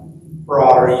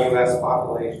broader U.S.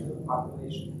 population,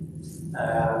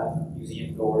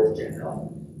 museum goers generally,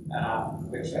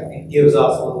 which I think gives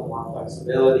us a little more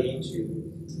flexibility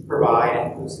to provide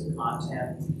inclusive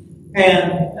content.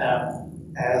 And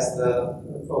as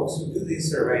the folks who do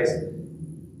these surveys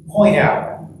point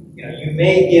out, you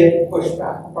may get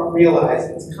pushback, but realize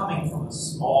it's coming from a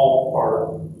small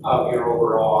part of your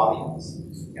overall audience.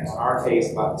 In our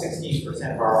case, about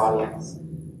 16% of our audience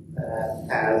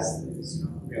has these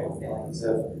real feelings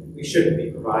of we shouldn't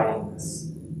be providing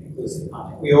this inclusive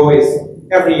content. We always,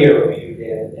 every year when we do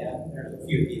Day of the Dead, there's a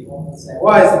few people that say,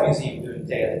 why is the museum doing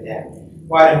Day of the Dead?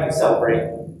 Why don't you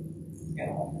celebrate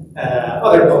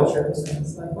other cultures? And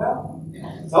it's like, well,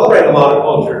 celebrate a lot of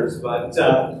cultures, but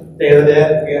Day of the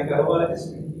Dead, we have got a lot of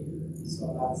history here. So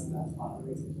that's one of the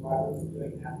reasons why we're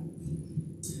doing that.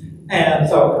 And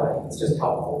so it's just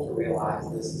helpful to realize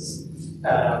this is,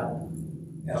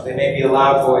 they may be a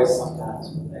loud voice sometimes,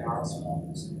 but they are a small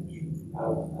percentage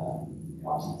of the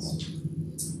audience.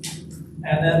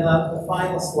 And then the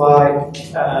final slide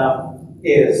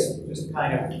is just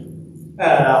kind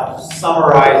of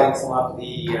summarizing some of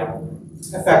the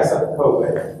effects of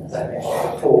COVID, as I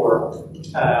mentioned before.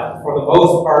 For the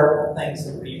most part, things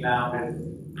have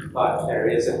rebounded, but there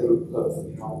is a group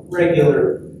of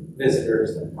regular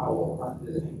visitors that probably aren't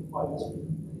visiting quite as frequently.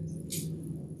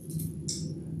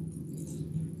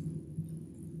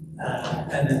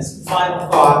 And then some final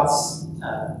thoughts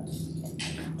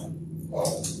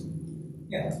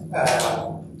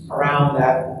around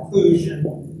that inclusion,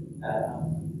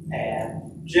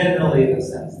 and generally the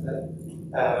sense that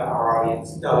our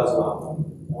audience does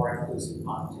welcome more inclusive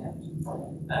content,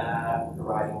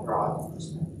 providing broad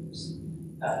perspectives.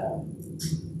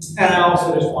 And I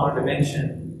also just wanted to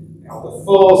mention, the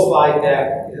full slide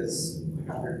deck is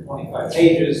 125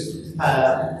 pages.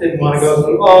 Didn't want to go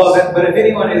through all of it, but if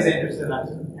anyone is interested, I'm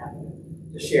certainly happy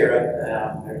to share it.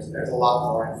 There's a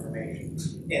lot more information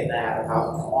in that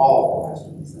about all of the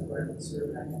questions that were in the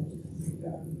survey.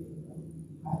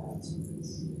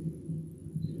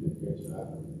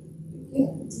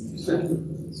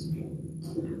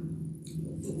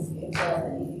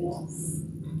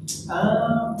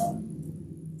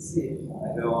 Let's see if you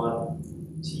want to go on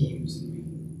Teams and we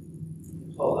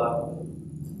can pull up.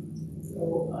 Go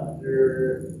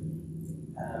under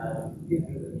the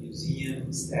museum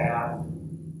staff.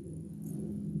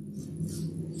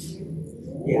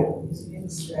 Yeah, museum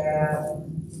staff,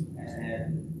 and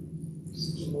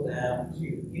scroll down to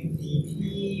MDP,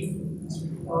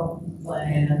 health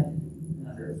plan, and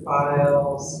under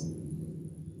files.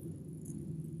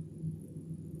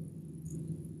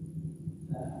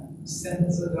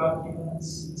 Senza documents.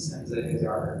 Senza is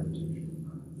our architecture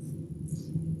firm.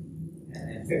 And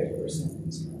then 50%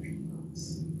 construction costs.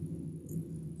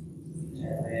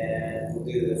 And then we'll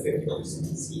do the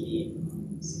 50% CD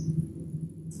costs.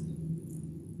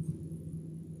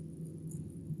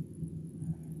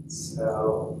 So,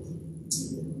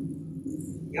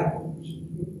 yep.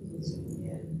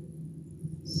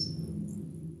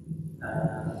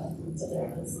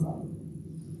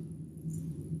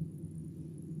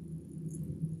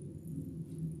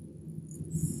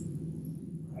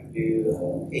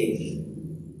 Do page.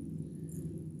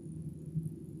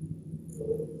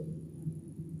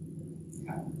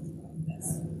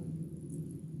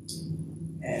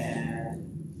 And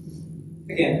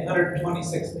again,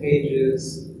 126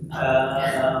 pages.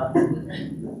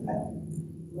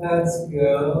 Let's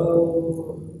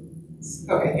go.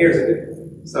 Okay, here's a good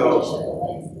one. So,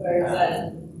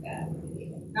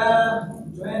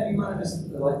 Joanne, do you want to just,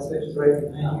 the light switch is right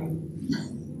behind you?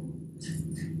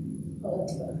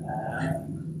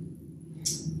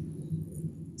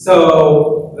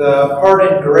 So the part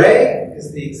in gray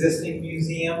is the existing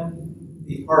museum.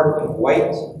 The part in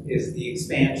white is the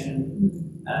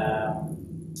expansion.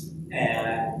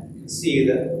 And you can see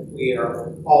that we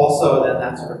are also, then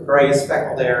that sort of gray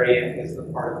speckled area is the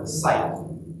part of the site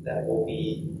that will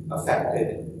be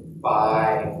affected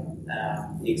by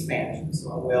the expansion.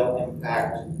 So it will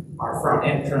impact our front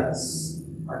entrance,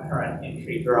 our current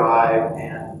entry drive,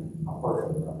 and a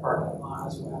portion of our parking lot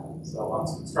as well. So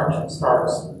once construction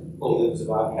starts, we'll lose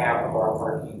about half of our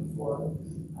parking for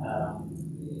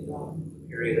the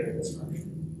period of construction.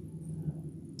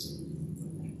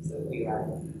 So we are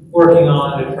working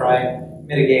on to try and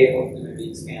mitigate what's going to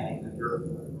be expanding the dirt.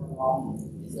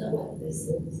 Is that what this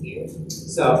is here?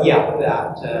 So yeah,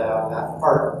 that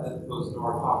part that goes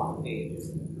north off the page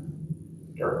is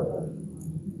dirt.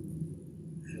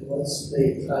 And what's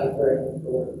the time frame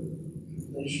for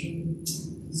completion?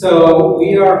 So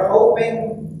we are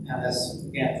hoping, and this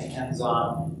again depends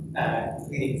on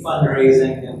completing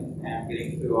fundraising and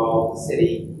getting through all the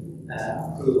city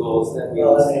approvals that we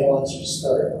Well, I mean, once you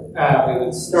start. we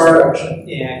would start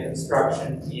in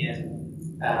construction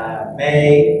in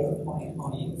May of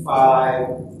 2025,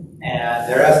 and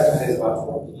their estimate is about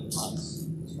 14 months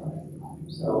construction time.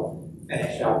 So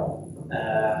finish up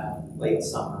late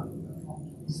summer of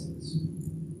 2026.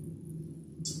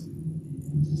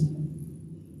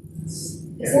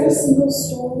 Is that a single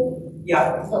story?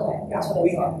 Yeah. Okay, that's what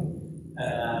I thought.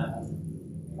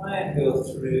 Might go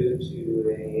through to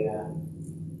a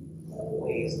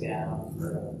ways down for.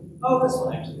 Oh, this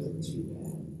one actually isn't too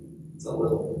bad. It's a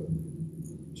little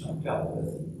chunked up with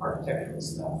architectural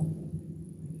stuff.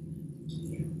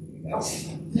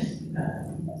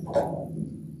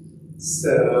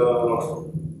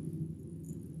 So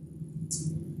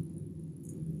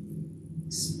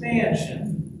expansion,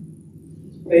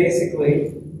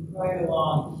 basically right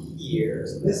along here.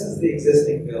 So this is the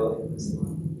existing building, this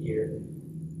one here.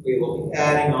 We will be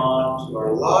adding on to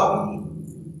our lobby,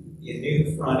 a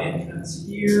new front entrance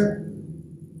here,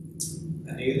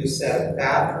 a new set of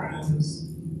bathrooms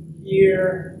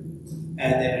here,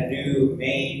 and then a new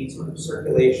main sort of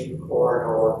circulation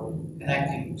corridor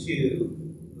connecting to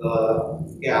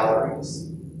the galleries.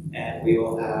 And we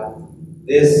will have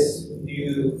this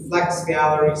new flex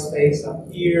gallery space up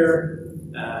here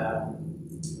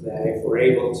that if we're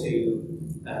able to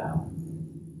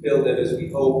build it as we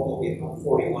hope will be about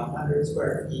 4,100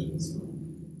 square feet, so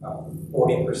about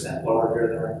 40% larger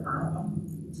than our current one.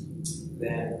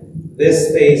 Then this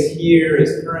space here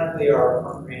is currently our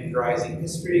Front Range Rising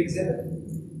History exhibit.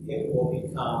 It will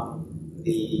become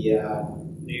the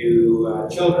new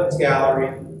children's gallery,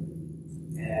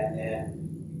 and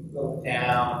then go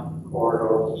down the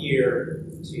corridor here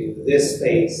to this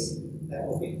space that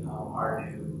will become our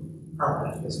new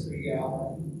permanent history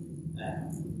gallery.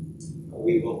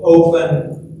 We will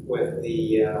open with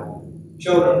the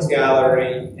children's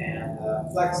gallery and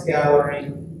flex gallery,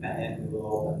 and then we will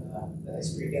open the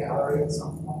history gallery at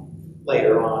some point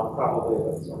later on, probably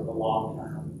with sort of a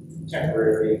long-term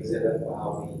temporary exhibit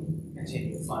while we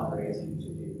continue fundraising to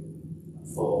do a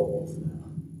full,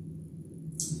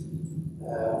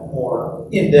 more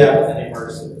in-depth and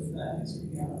immersive history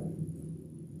gallery.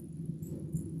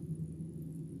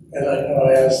 And I know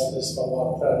I asked this a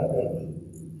long time ago, but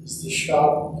is the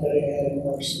shop getting any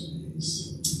more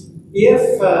space?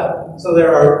 If, so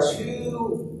there are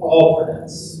two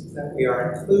alternates that we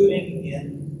are including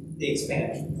in the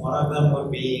expansion. One of them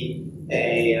would be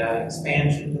a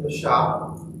expansion to the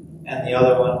shop, and the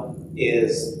other one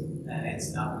is, and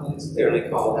it's not really clearly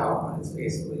called out, but it's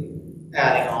basically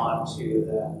adding on to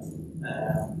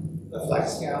the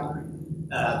flex gallery.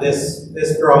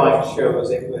 This drawing shows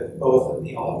it with both of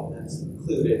the alternates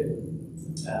included.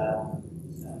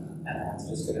 And that's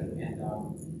just going to depend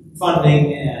on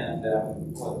funding and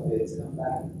what the bids come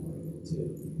back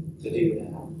to do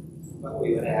that. But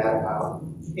we would add about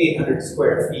 800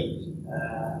 square feet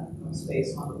of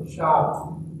space onto the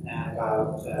shop and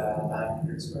about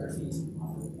 900 square feet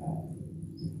onto the back.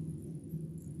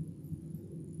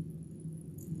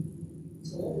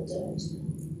 It's a little different.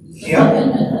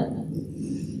 Yeah.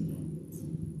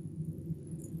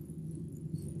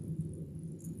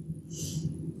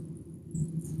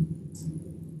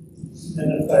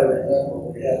 And if I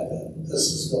remember, we had, this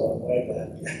is going way back,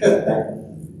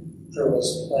 there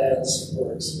was plans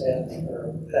for expanding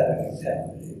or having a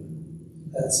cafe.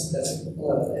 That's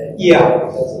eliminated. Yeah,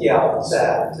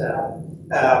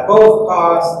 that both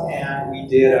cost, and we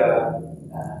did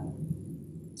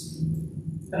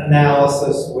an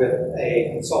analysis with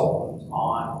a consultant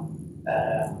on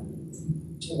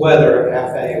whether a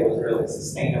cafe was really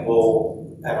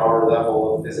sustainable at our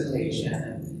level of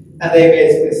visitation. And they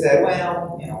basically said,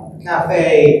 well, you know, a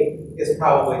cafe is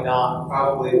probably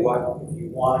what, if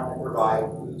you wanted to provide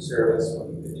food service, what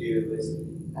you could do is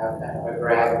have kind of a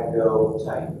grab and go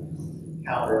type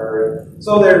counter.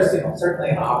 So there's, you know,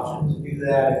 certainly an option to do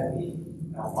that if we,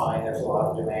 you know, find there's a lot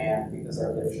of demand because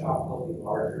our gift shop will be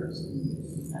larger. So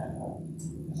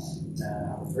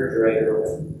refrigerator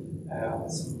with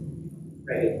some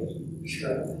ready.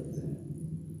 Sure.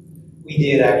 We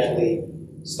did actually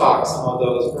stock some of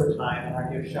those for a time in our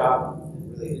gift shop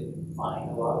and really didn't find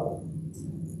a lot of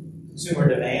consumer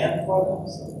demand for them.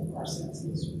 So our sense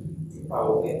is we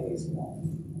probably at least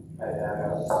won't try that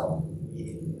out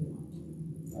immediately.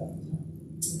 But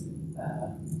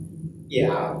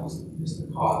yeah, just the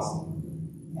cost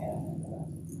and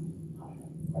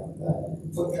like the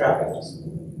foot traffic just.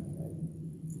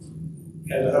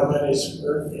 And how many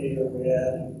square feet are we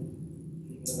adding?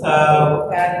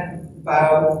 Adding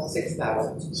about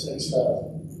 6,000.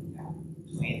 6,000.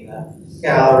 Between the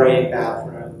gallery,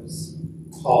 bathrooms,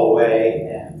 hallway,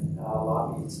 and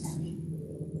lobbies.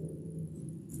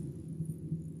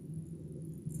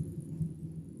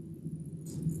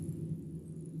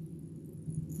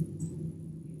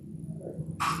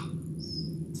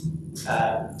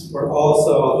 We're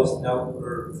also, I'll just note,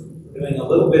 we're doing a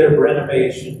little bit of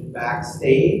renovation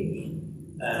backstage.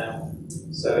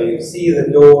 So you see the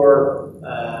door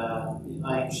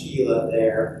behind Sheila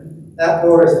there. That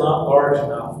door is not large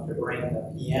enough to bring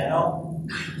the piano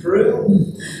through,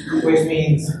 which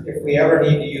means if we ever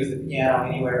need to use the piano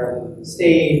anywhere other than the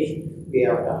stage, we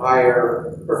have to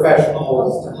hire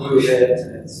professionals to move it,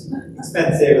 and it's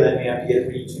expensive, and then we have to get it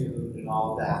retuned and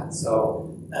all of that. So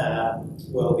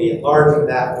we'll be enlarging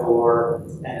that door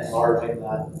and enlarging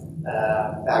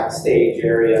the backstage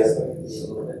area so it can be a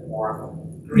little bit more of a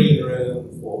green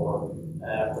room for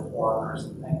performers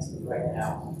and things. But right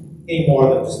now, any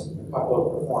more than just a couple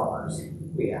of performers,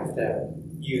 we have to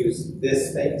use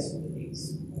this space, which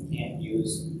means we can't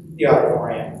use the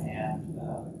auditorium and the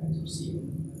exercise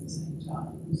at the same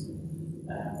time.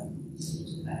 So,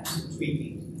 just kind of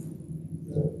tweaking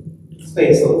the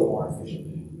space a little more efficient.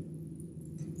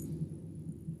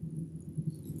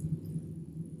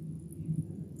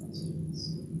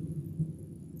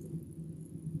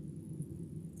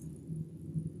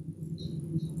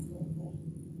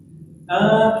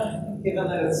 Given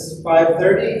that it's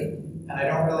 5:30 and I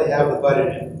don't really have the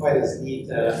budget in quite as neat,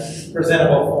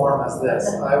 presentable form as this,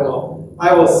 I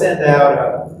will send out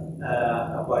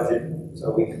a budget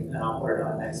so we can, and I'll put it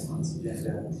on next month's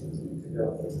agenda to go.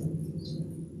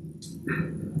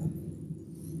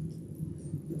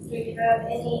 Do we have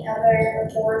any other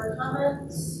board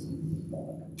comments?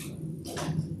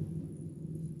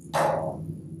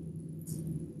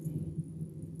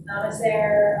 Is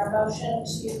there a motion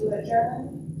to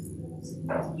adjourn?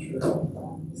 Sure.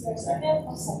 Is there a second?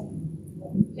 I'll second.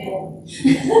 Okay.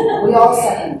 We all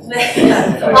second.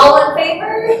 All in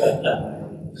favor?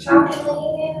 Shockingly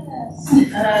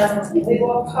unanimous. We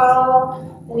will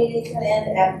call the meeting to an end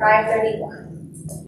at 5:31.